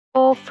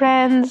Hello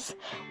friends,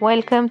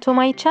 welcome to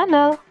my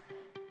channel.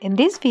 In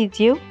this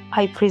video,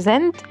 I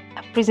present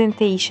a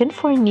presentation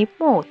for Knip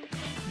Mode,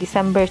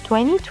 December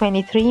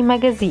 2023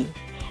 magazine.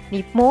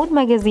 Knip Mode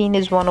magazine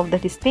is one of the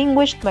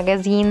distinguished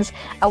magazines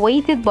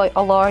awaited by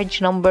a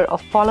large number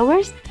of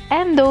followers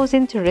and those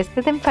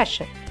interested in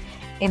fashion.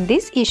 In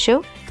this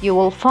issue, you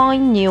will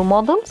find new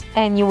models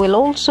and you will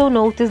also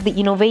notice the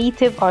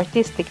innovative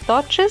artistic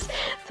touches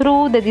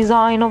through the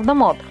design of the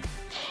model.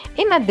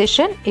 In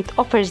addition, it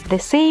offers the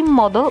same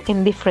model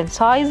in different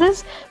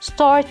sizes,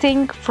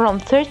 starting from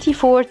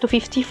 34 to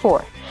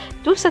 54,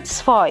 to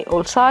satisfy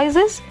all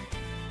sizes.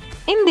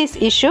 In this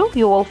issue,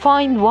 you will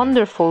find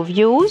wonderful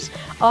views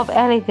of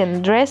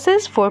elegant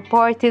dresses for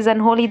parties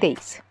and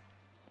holidays.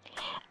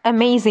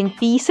 Amazing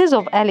pieces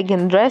of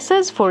elegant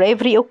dresses for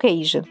every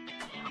occasion.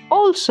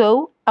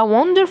 Also, a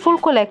wonderful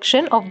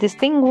collection of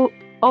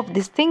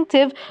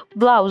distinctive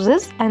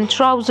blouses and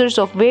trousers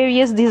of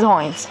various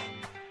designs,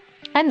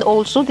 and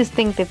also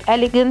distinctive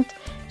elegant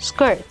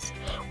skirts.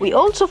 We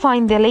also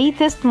find the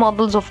latest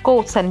models of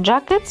coats and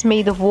jackets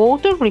made of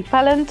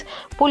water-repellent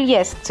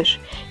polyester.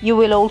 You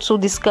will also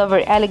discover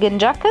elegant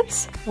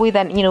jackets with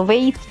an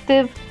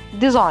innovative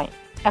design,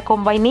 a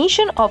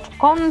combination of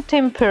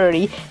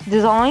contemporary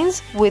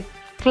designs with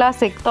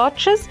classic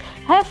touches.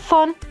 Have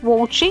fun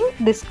watching,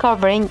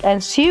 discovering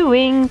and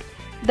sewing.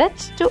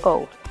 That's to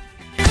all.